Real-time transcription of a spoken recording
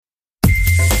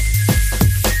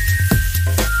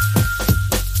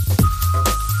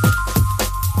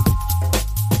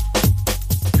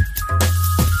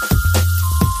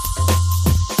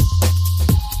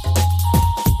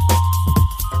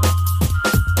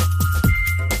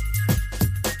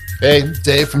Hey,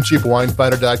 Dave from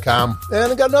CheapWineFinder.com.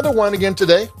 And I got another wine again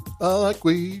today, like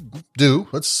we do.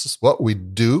 That's what we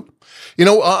do. You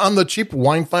know, on the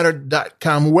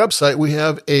CheapWineFinder.com website, we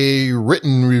have a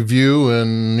written review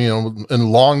and,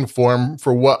 in long form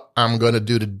for what I'm going to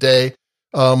do today.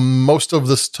 Most of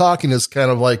this talking is kind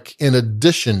of like in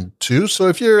addition to. So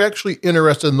if you're actually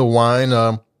interested in the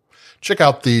wine, check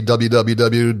out the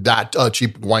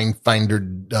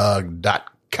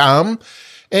www.cheapwinefinder.com.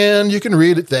 And you can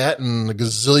read that and a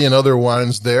gazillion other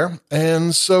wines there.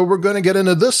 And so we're going to get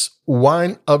into this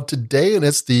wine of today, and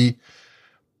it's the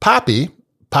Papi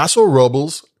Paso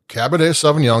Robles Cabernet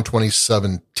Sauvignon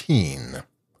 2017.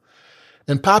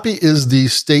 And Papi is the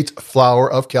state flower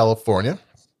of California.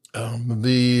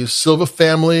 The Silva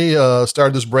family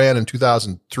started this brand in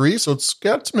 2003, so it's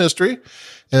got some history.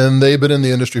 And they've been in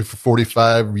the industry for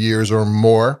 45 years or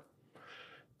more.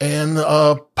 And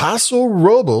Paso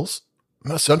Robles,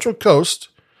 the Central Coast,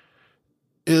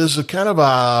 is a kind of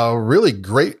a really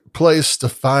great place to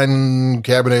find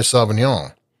Cabernet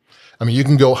Sauvignon. I mean, you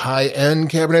can go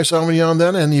high-end Cabernet Sauvignon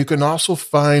then, and you can also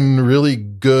find really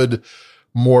good,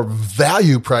 more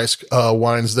value-priced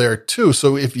wines there too.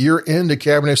 So if you're into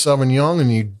Cabernet Sauvignon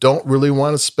and you don't really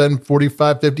want to spend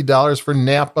 $45, $50 for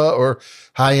Napa or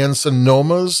high-end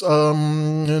Sonomas,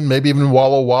 and maybe even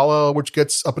Walla Walla, which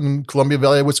gets up in Columbia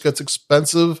Valley, which gets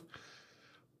expensive,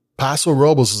 Paso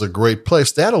Robles is a great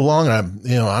place. That along,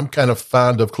 I'm kind of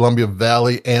fond of Columbia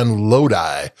Valley and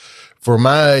Lodi for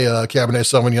my Cabernet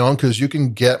Sauvignon, because you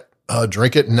can get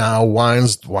drink it now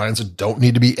wines that don't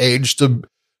need to be aged to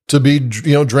be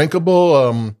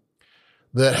drinkable,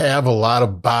 that have a lot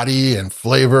of body and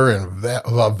flavor and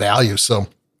value. So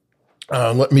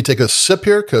let me take a sip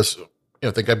here, because I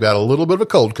think I've got a little bit of a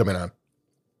cold coming on.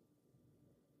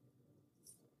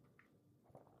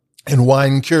 And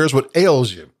wine cures what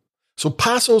ails you. So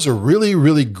Paso's a really,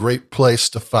 really great place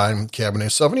to find Cabernet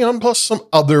Sauvignon, plus some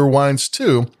other wines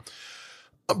too.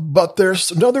 But there's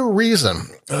another reason.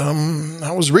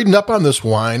 I was reading up on this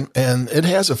wine, and it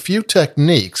has a few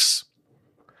techniques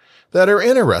that are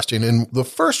interesting. And the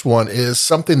first one is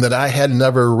something that I had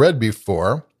never read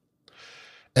before,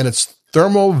 and it's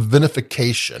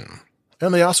thermovinification.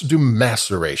 And they also do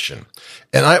maceration.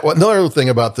 And another thing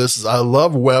about this is I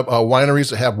love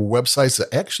wineries that have websites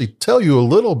that actually tell you a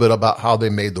little bit about how they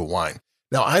made the wine.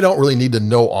 Now, I don't really need to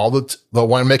know all the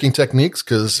winemaking techniques,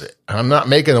 because I'm not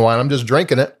making the wine, I'm just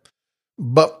drinking it.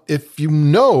 But if you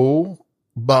know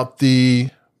about the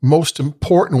most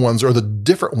important ones or the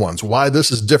different ones, why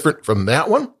this is different from that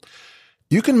one,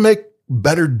 you can make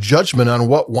better judgment on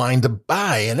what wine to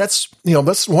buy. And that's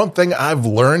one thing I've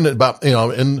learned about,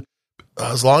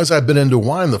 as long as I've been into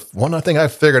wine, the one thing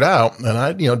I've figured out, and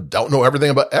I, don't know everything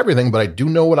about everything, but I do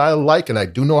know what I like, and I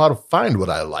do know how to find what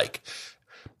I like.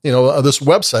 This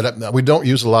website, we don't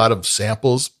use a lot of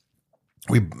samples.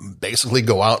 We basically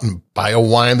go out and buy a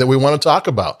wine that we want to talk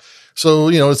about. So,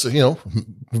 it's,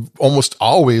 almost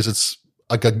always it's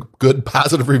like a good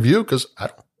positive review, because I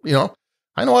know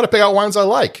how to pick out wines I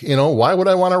like. Why would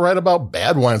I want to write about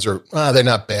bad wines or they're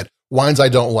not bad? Wines I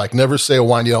don't like. Never say a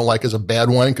wine you don't like is a bad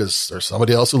wine, because there's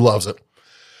somebody else who loves it.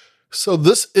 So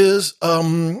this is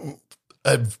a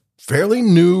fairly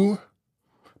new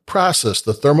process.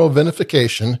 The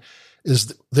thermovinification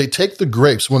is they take the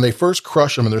grapes when they first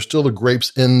crush them, and there's still the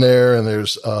grapes in there, and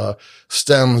there's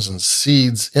stems and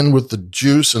seeds in with the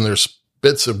juice, and there's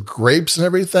bits of grapes and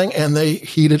everything, and they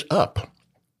heat it up.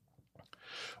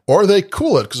 Or they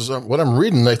cool it, because what I'm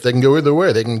reading, they can go either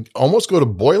way. They can almost go to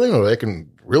boiling, or they can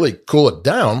really cool it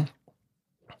down,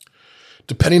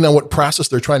 depending on what process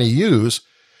they're trying to use.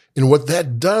 And what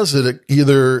that does, it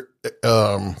either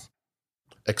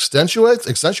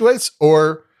accentuates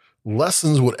or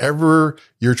lessens whatever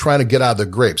you're trying to get out of the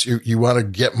grapes. You want to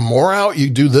get more out, you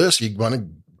do this. You want to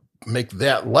make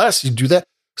that less, you do that.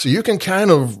 So you can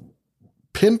kind of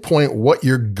pinpoint what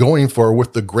you're going for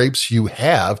with the grapes you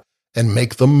have and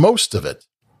make the most of it.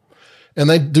 And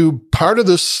they do part of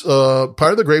this, part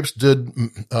of the grapes did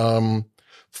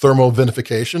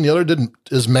thermovinification. The other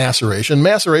is maceration.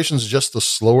 Maceration is just the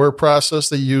slower process.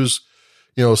 They use,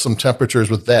 some temperatures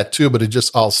with that too, but it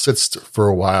just all sits for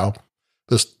a while.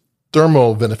 This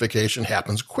thermovinification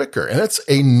happens quicker, and it's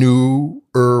a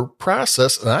newer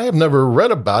process, and I have never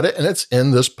read about it, and it's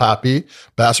in this Papi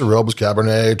Paso Robles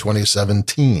Cabernet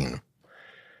 2017.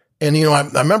 And, I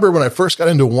remember when I first got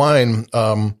into wine,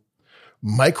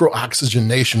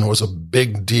 micro-oxygenation was a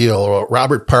big deal.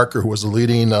 Robert Parker, who was the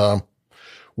leading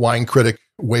wine critic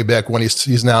way back when,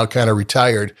 he's now kind of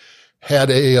retired,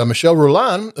 had a Michel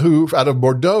Roland who out of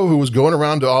Bordeaux who was going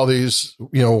around to all these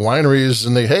wineries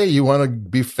and hey, you want to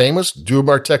be famous, do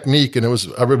our technique, and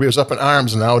everybody was up in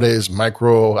arms. And nowadays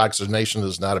micro oxidation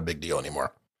is not a big deal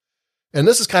anymore. And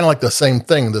this is kind of like the same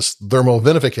thing, this thermal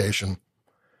vinification,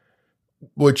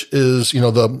 which is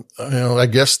I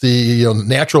guess the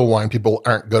natural wine people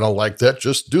aren't going to like that.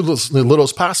 Just do as little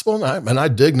as possible. And I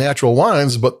dig natural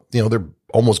wines, but they're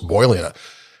almost boiling it.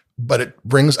 But it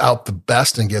brings out the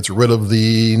best and gets rid of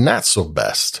the not so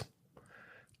best.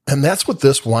 And that's what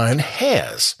this wine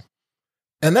has.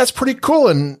 And that's pretty cool.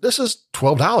 And this is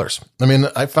 $12. I mean,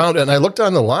 I found, and I looked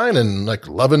on the line and like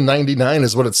 $11.99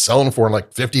 is what it's selling for in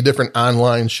like 50 different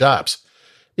online shops.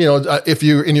 If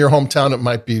you're in your hometown, it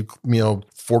might be,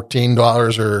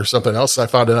 $14 or something else. I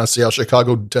found it on sale.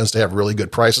 Chicago tends to have really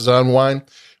good prices on wine,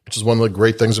 which is one of the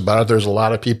great things about it. There's a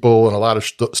lot of people and a lot of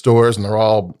stores, and they're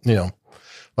all, a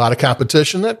lot of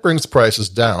competition. That brings the prices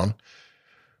down.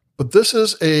 But this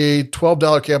is a $12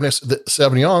 Cabernet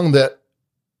Sauvignon that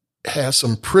has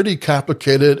some pretty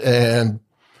complicated and,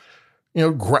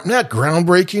 not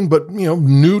groundbreaking, but,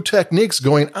 new techniques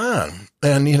going on.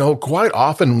 And, quite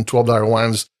often $12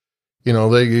 wines,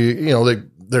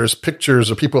 there's pictures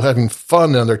of people having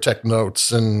fun on their tech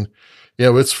notes, and,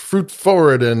 it's fruit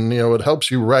forward, and, it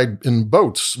helps you ride in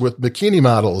boats with bikini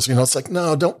models. It's like,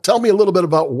 no, don't tell me a little bit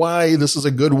about why this is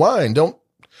a good wine. Don't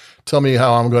tell me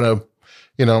how I'm going to,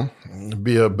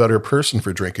 be a better person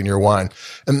for drinking your wine.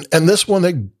 And this one,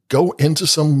 they go into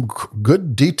some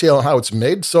good detail on how it's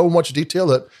made, so much detail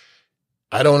that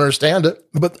I don't understand it,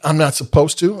 but I'm not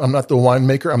supposed to. I'm not the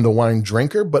winemaker. I'm the wine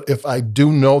drinker. But if I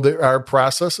do know there are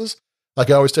processes, like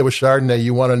I always say with Chardonnay,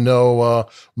 you want to know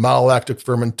malolactic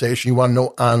fermentation. You want to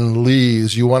know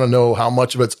enlise. You want to know how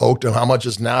much of it's oaked and how much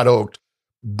is not oaked.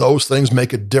 Those things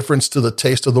make a difference to the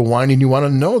taste of the wine, and you want to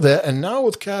know that. And now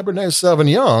with Cabernet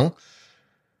Sauvignon,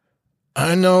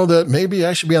 I know that maybe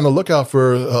I should be on the lookout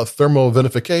for thermal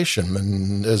vinification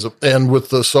and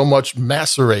with so much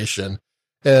maceration.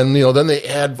 And, then they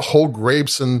add whole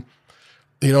grapes and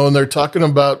they're talking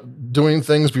about doing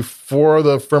things before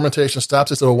the fermentation stops.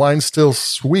 They say the wine's still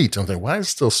sweet. I'm thinking, why is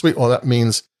it still sweet? Well, that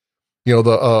means,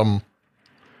 the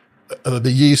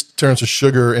yeast turns the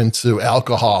sugar into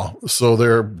alcohol. So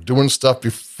they're doing stuff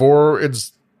before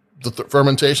the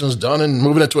fermentation is done and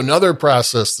moving it to another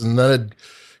process. And then it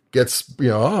gets,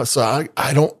 so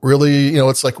I don't really,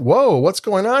 it's like, whoa, what's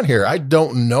going on here? I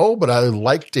don't know, but I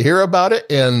like to hear about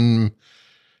it. And,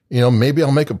 maybe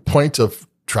I'll make a point of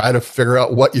try to figure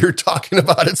out what you're talking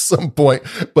about at some point,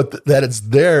 but that it's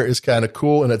there is kind of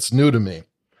cool, and it's new to me.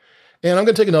 And I'm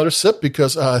going to take another sip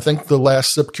because I think the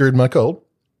last sip cured my cold.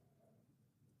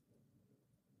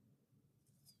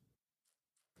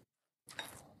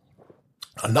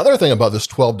 Another thing about this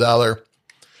 $12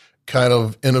 kind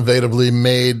of innovatively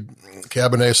made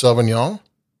Cabernet Sauvignon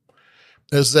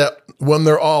is that when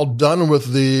they're all done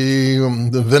with the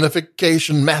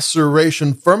vinification,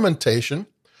 maceration, fermentation,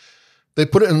 they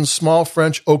put it in small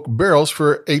French oak barrels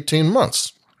for 18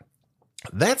 months.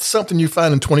 That's something you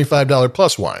find in $25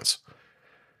 plus wines.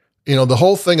 The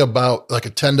whole thing about like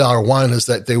a $10 wine is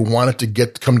that they want it to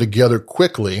come together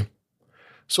quickly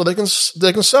so they can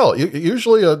sell it.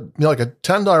 Usually like a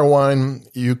 $10 wine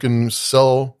you can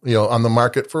sell, on the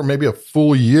market for maybe a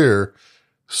full year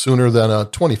sooner than a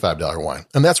 $25 wine.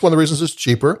 And that's one of the reasons it's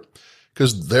cheaper,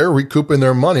 because they're recouping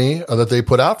their money that they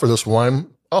put out for this wine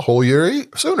a whole year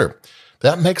sooner.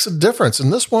 That makes a difference.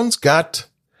 And this one's got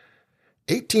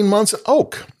 18 months in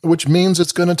oak, which means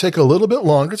it's going to take a little bit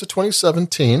longer. It's a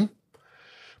 2017,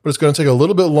 but it's going to take a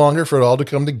little bit longer for it all to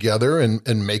come together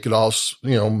and make it all,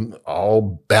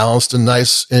 all balanced and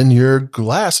nice in your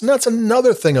glass. And that's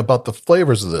another thing about the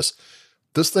flavors of this.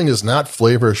 This thing is not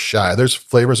flavor shy. There's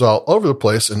flavors all over the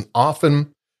place, and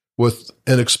often with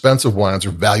inexpensive wines or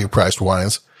value priced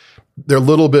wines, they're a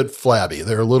little bit flabby.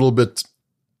 They're a little bit,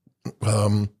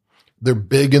 they're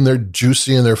big and they're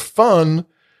juicy and they're fun,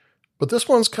 but this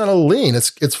one's kind of lean.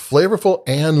 It's flavorful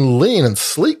and lean and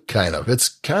sleek kind of. It's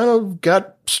kind of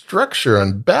got structure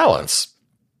and balance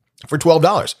for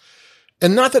 $12.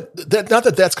 And not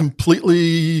that that's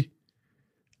completely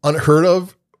unheard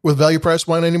of with value priced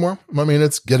wine anymore. I mean,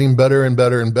 it's getting better and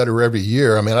better and better every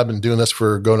year. I mean, I've been doing this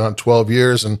for going on 12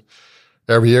 years, and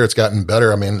every year it's gotten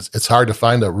better. I mean, it's hard to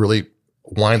find a really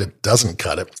wine that doesn't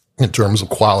cut it in terms of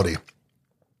quality.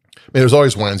 I mean, there's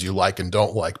always wines you like and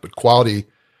don't like, but quality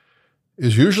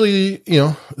is usually,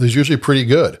 is usually pretty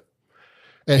good.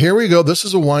 And here we go. This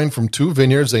is a wine from two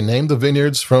vineyards. They named the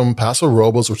vineyards from Paso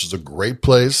Robles, which is a great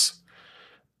place.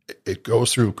 It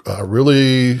goes through a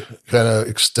really kind of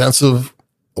extensive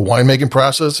winemaking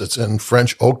process. It's in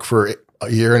French oak for a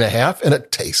year and a half, and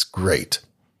it tastes great.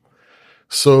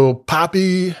 So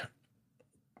Pappy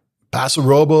Paso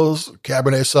Robles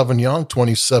Cabernet Sauvignon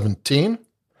 2017.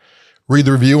 Read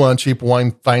the review on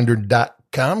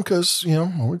cheapwinefinder.com because,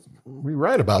 we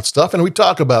write about stuff and we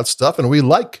talk about stuff and we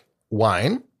like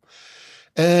wine.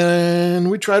 And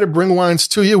we try to bring wines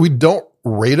to you. We don't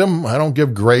rate them. I don't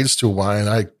give grades to wine.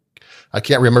 I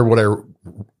can't remember what I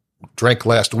drank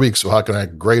last week, so how can I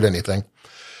grade anything?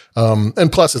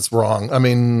 And plus, it's wrong. I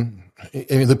mean,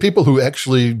 the people who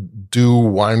actually do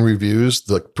wine reviews,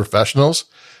 the professionals,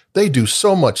 they do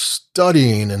so much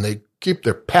studying and they keep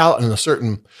their palate in a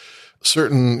certain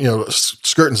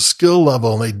skill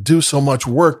level, and they do so much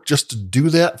work just to do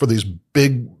that for these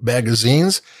big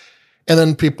magazines. And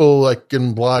then people like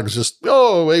in blogs just,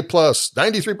 A+,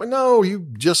 93. But no,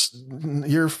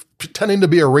 you're pretending to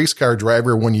be a race car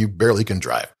driver when you barely can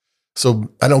drive.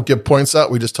 So I don't give points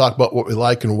out. We just talk about what we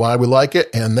like and why we like it.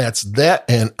 And that's that.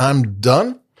 And I'm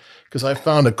done because I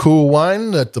found a cool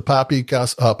wine at the Pappy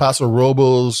Paso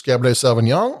Robles Cabernet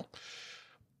Sauvignon.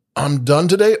 I'm done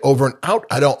today, over and out.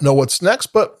 I don't know what's next,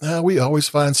 but we always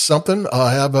find something.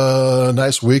 Have a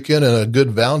nice weekend and a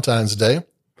good Valentine's Day.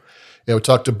 We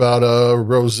talked about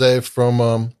rosé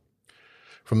from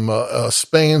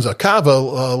Spain's Cava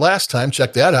last time.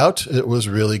 Check that out. It was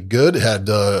really good. It had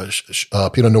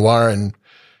Pinot Noir and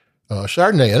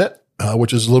Chardonnay in it,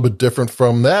 which is a little bit different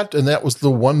from that. And that was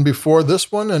the one before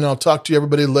this one. And I'll talk to you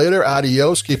everybody later.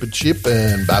 Adios. Keep it cheap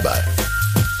and bye-bye.